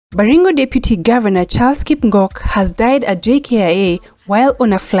Baringo Deputy Governor Charles Kipngok has died at Jkia while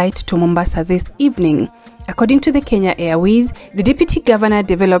on a flight to Mombasa this evening. According to the Kenya Airways, the Deputy Governor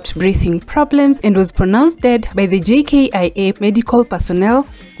developed breathing problems and was pronounced dead by the Jkia medical personnel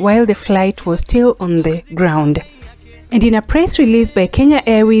while the flight was still on the ground. And in a press release by Kenya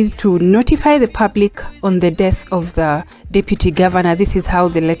Airways to notify the public on the death of the Deputy Governor, this is how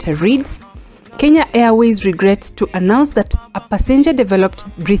the letter reads. Kenya Airways regrets to announce that a passenger developed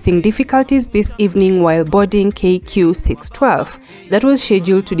breathing difficulties this evening while boarding KQ612 that was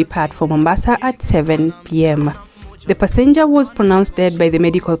scheduled to depart for Mombasa at 7 p.m. The passenger was pronounced dead by the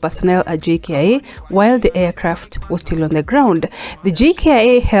medical personnel at Jkia while the aircraft was still on the ground. The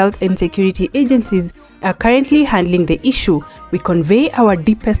Jkia health and security agencies are currently handling the issue. We convey our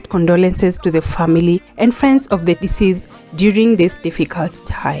deepest condolences to the family and friends of the deceased during this difficult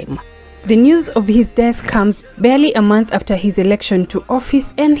time. The news of his death comes barely a month after his election to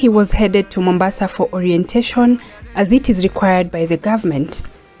office, and he was headed to Mombasa for orientation as it is required by the government.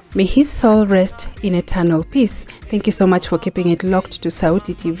 May his soul rest in eternal peace. Thank you so much for keeping it locked to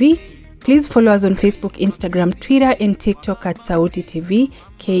Sauti TV. Please follow us on Facebook, Instagram, Twitter and TikTok at Sauti TV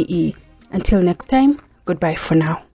KE. Until next time, goodbye for now.